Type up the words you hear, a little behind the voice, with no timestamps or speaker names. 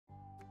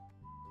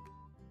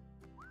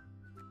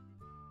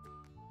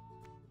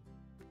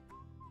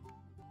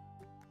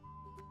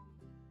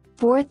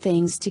4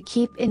 things to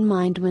keep in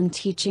mind when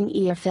teaching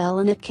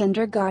EFL in a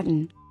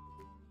kindergarten.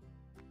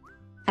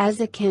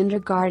 As a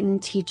kindergarten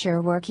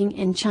teacher working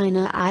in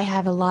China, I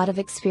have a lot of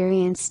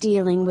experience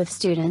dealing with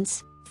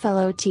students,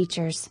 fellow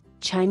teachers,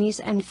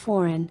 Chinese and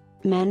foreign,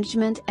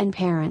 management and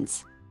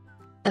parents.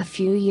 A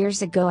few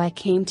years ago I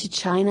came to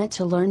China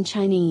to learn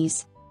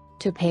Chinese.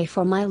 To pay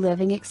for my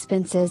living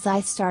expenses I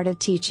started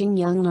teaching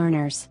young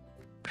learners.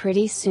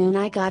 Pretty soon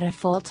I got a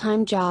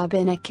full-time job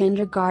in a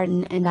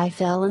kindergarten and I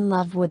fell in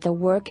love with the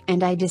work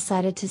and I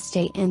decided to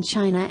stay in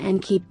China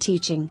and keep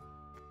teaching.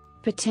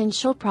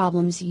 Potential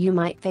problems you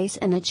might face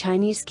in a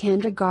Chinese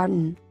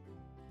kindergarten.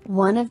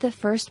 One of the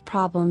first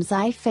problems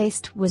I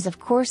faced was of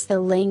course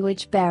the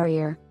language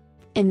barrier.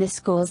 In the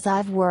schools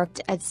I've worked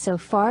at so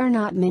far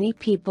not many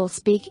people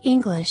speak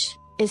English,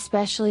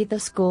 especially the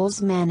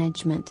school's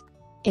management.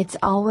 It's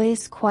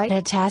always quite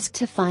a task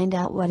to find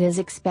out what is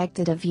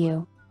expected of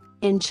you.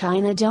 In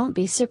China, don't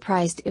be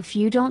surprised if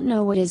you don't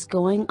know what is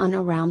going on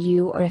around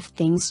you or if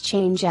things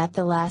change at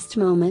the last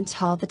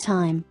moment all the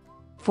time.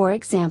 For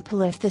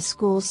example, if the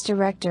school's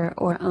director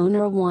or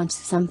owner wants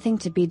something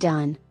to be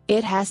done,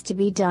 it has to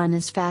be done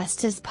as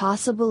fast as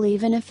possible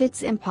even if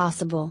it's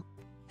impossible.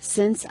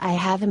 Since I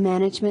have a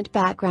management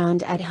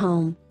background at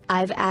home,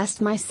 I've asked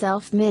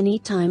myself many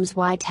times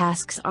why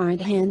tasks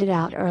aren't handed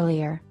out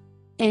earlier.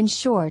 In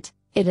short,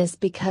 it is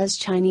because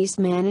Chinese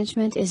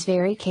management is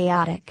very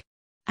chaotic.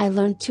 I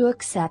learned to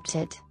accept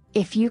it.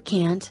 If you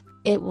can't,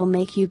 it will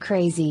make you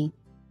crazy.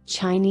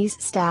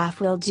 Chinese staff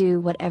will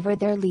do whatever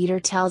their leader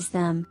tells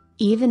them,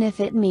 even if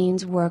it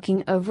means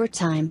working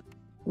overtime.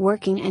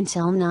 Working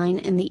until 9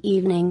 in the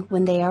evening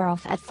when they are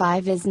off at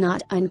 5 is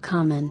not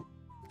uncommon.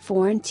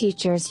 Foreign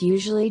teachers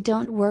usually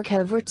don't work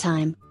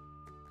overtime.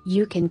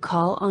 You can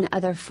call on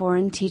other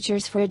foreign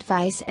teachers for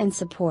advice and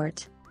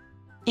support.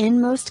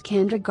 In most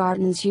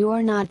kindergartens you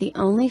are not the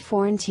only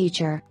foreign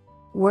teacher.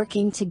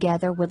 Working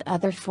together with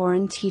other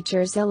foreign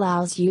teachers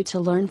allows you to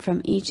learn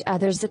from each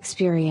other's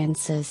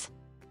experiences.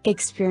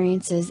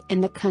 Experiences in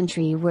the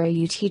country where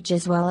you teach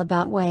as well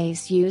about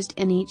ways used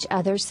in each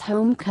other's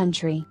home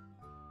country.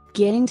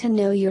 Getting to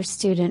know your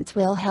students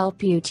will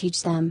help you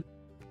teach them.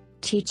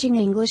 Teaching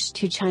English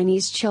to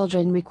Chinese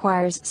children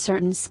requires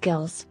certain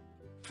skills.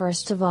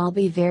 First of all,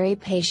 be very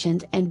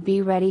patient and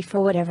be ready for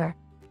whatever.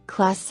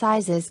 Class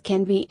sizes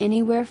can be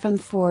anywhere from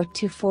 4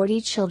 to 40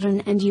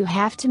 children and you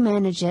have to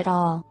manage it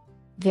all.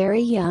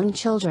 Very young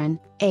children,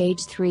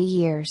 age 3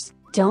 years,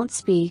 don't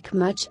speak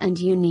much and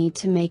you need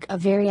to make a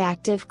very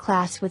active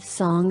class with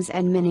songs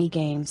and mini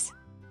games.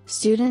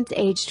 Students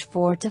aged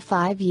 4 to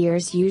 5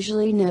 years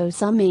usually know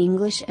some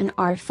English and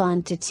are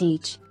fun to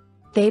teach.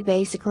 They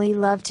basically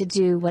love to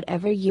do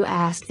whatever you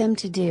ask them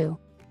to do.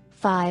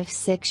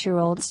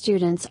 5-6-year-old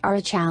students are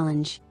a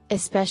challenge,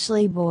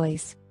 especially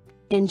boys.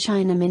 In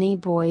China many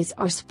boys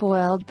are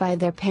spoiled by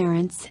their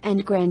parents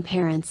and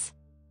grandparents.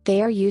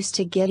 They are used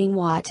to getting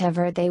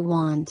whatever they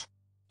want.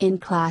 In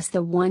class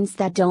the ones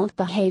that don't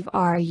behave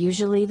are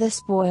usually the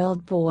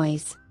spoiled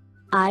boys.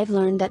 I've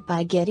learned that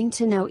by getting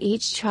to know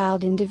each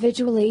child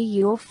individually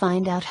you'll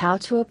find out how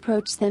to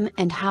approach them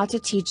and how to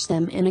teach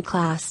them in a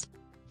class.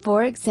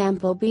 For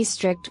example, be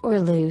strict or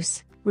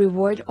loose,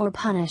 reward or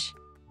punish.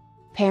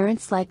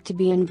 Parents like to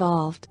be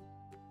involved.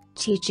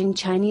 Teaching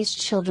Chinese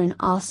children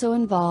also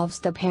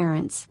involves the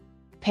parents.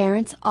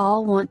 Parents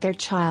all want their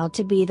child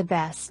to be the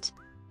best.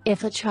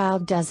 If a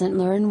child doesn't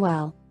learn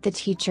well, the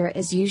teacher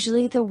is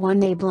usually the one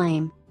they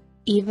blame.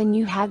 Even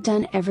you have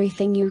done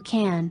everything you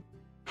can.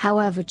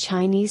 However,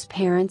 Chinese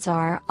parents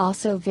are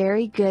also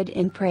very good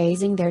in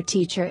praising their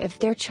teacher if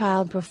their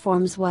child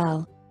performs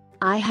well.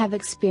 I have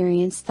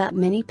experienced that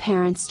many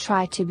parents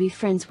try to be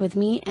friends with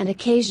me and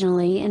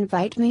occasionally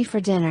invite me for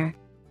dinner.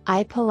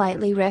 I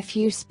politely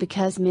refuse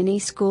because many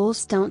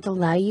schools don't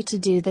allow you to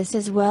do this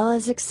as well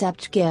as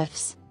accept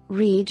gifts.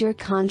 Read your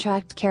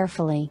contract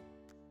carefully.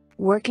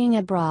 Working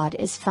abroad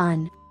is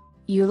fun.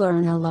 You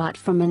learn a lot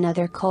from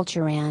another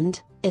culture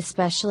and,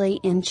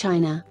 especially in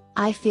China,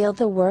 I feel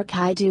the work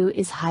I do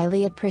is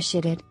highly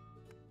appreciated.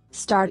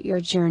 Start your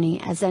journey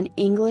as an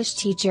English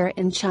teacher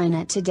in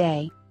China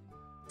today.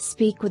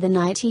 Speak with an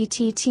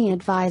ITTT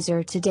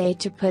advisor today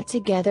to put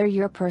together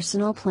your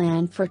personal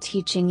plan for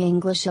teaching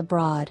English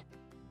abroad.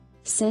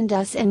 Send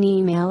us an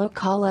email or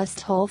call us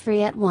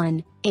toll-free at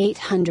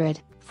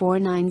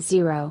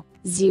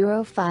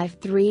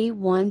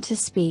 1-800-490-0531 to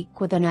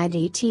speak with an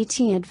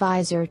ITTT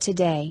advisor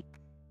today.